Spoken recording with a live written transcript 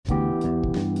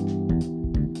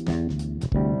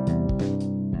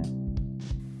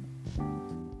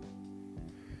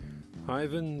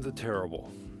Ivan the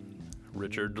Terrible,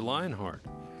 Richard the Lionheart,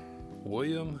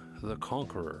 William the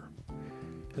Conqueror.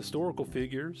 Historical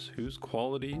figures whose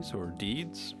qualities or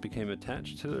deeds became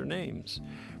attached to their names,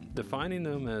 defining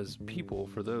them as people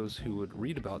for those who would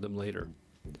read about them later.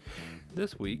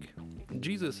 This week,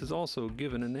 Jesus is also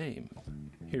given a name.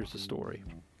 Here's the story.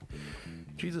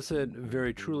 Jesus said,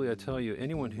 "Very truly I tell you,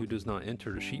 anyone who does not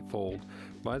enter the sheepfold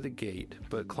by the gate,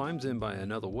 but climbs in by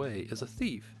another way, is a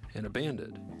thief and a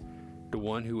bandit. The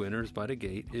one who enters by the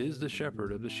gate is the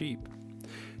shepherd of the sheep.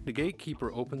 The gatekeeper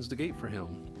opens the gate for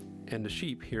him, and the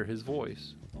sheep hear his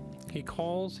voice. He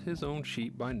calls his own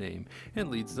sheep by name and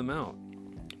leads them out.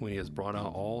 When he has brought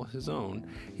out all his own,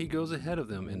 he goes ahead of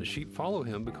them, and the sheep follow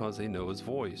him because they know his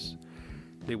voice.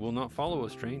 They will not follow a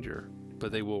stranger,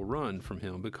 but they will run from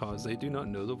him because they do not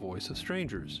know the voice of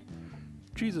strangers."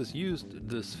 Jesus used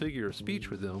this figure of speech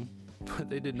with them, but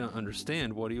they did not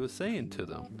understand what he was saying to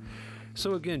them.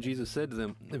 So again, Jesus said to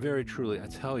them, "Very truly I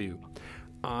tell you,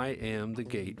 I am the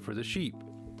gate for the sheep.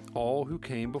 All who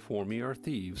came before me are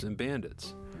thieves and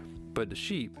bandits, but the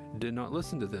sheep did not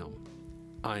listen to them.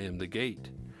 I am the gate.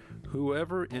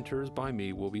 Whoever enters by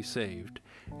me will be saved,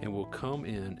 and will come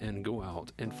in and go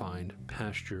out and find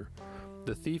pasture.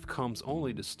 The thief comes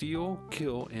only to steal,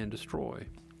 kill, and destroy.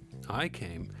 I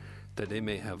came that they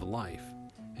may have life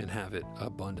and have it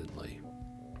abundantly."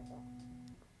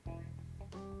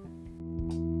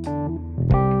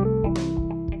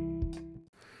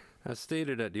 As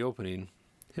stated at the opening,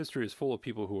 history is full of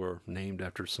people who are named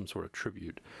after some sort of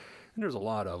tribute. And there's a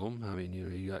lot of them. I mean,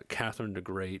 you got Catherine the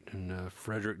Great and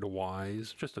Frederick the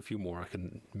Wise, just a few more I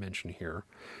can mention here.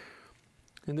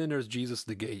 And then there's Jesus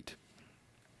the Gate.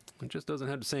 It just doesn't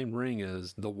have the same ring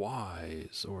as the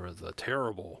Wise or the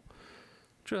Terrible,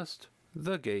 just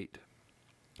the Gate.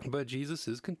 But Jesus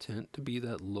is content to be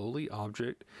that lowly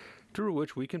object through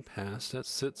which we can pass that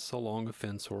sits along a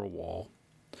fence or a wall.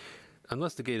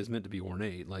 Unless the gate is meant to be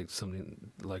ornate, like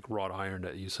something like wrought iron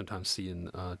that you sometimes see in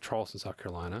Charleston, South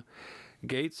Carolina,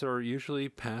 gates are usually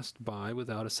passed by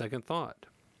without a second thought.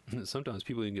 Sometimes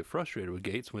people even get frustrated with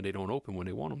gates when they don't open when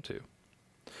they want them to.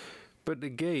 But the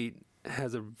gate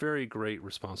has a very great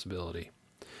responsibility.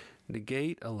 The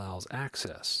gate allows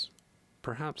access,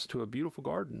 perhaps to a beautiful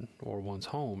garden or one's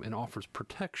home, and offers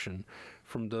protection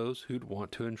from those who'd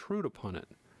want to intrude upon it,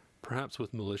 perhaps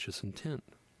with malicious intent.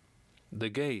 The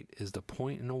gate is the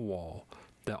point in a wall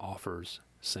that offers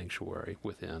sanctuary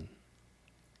within.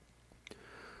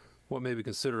 What may be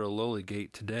considered a lowly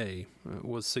gate today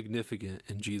was significant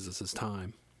in Jesus'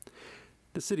 time.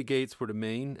 The city gates were the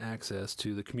main access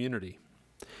to the community.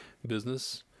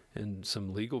 Business and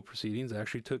some legal proceedings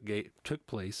actually took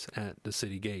place at the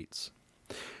city gates.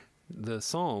 The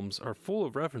Psalms are full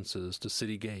of references to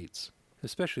city gates,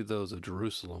 especially those of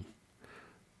Jerusalem.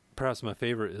 Perhaps my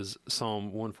favorite is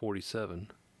Psalm 147.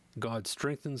 "God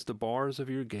strengthens the bars of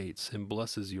your gates and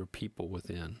blesses your people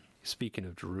within." Speaking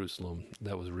of Jerusalem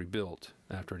that was rebuilt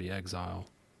after the exile.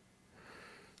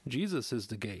 Jesus is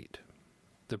the gate,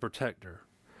 the protector,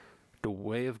 the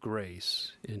way of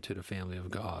grace into the family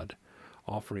of God,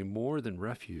 offering more than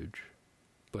refuge,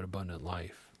 but abundant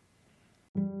life.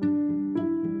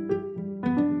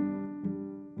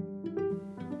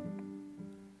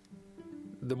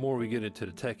 The more we get into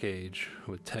the tech age,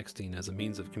 with texting as a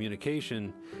means of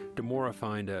communication, the more I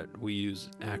find that we use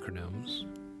acronyms.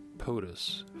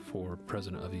 POTUS for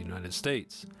President of the United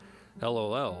States,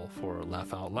 LOL for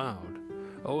laugh out loud,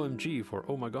 OMG for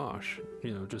oh my gosh,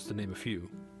 just to name a few.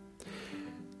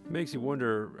 It makes you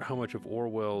wonder how much of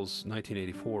Orwell's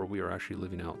 1984 we are actually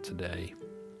living out today.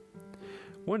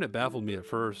 One that baffled me at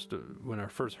first, when I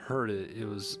first heard it, it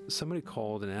was somebody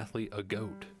called an athlete a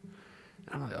GOAT.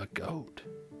 I'm like, a goat?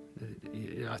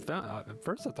 At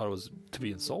first I thought it was to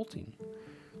be insulting,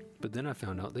 but then I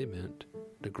found out they meant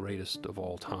the greatest of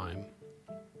all time.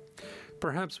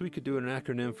 Perhaps we could do an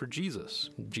acronym for Jesus.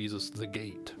 Jesus the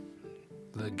Gate.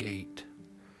 The Gate.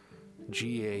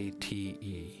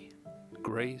 G.A.T.E.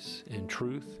 Grace and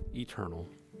truth eternal.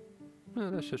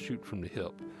 Let's just shoot from the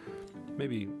hip.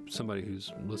 Maybe somebody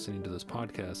who's listening to this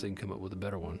podcast, they can come up with a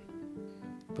better one.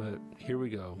 But here we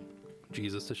go.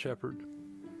 Jesus the Shepherd,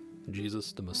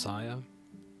 Jesus the Messiah,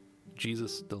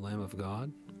 Jesus the Lamb of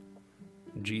God,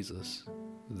 Jesus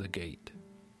the Gate.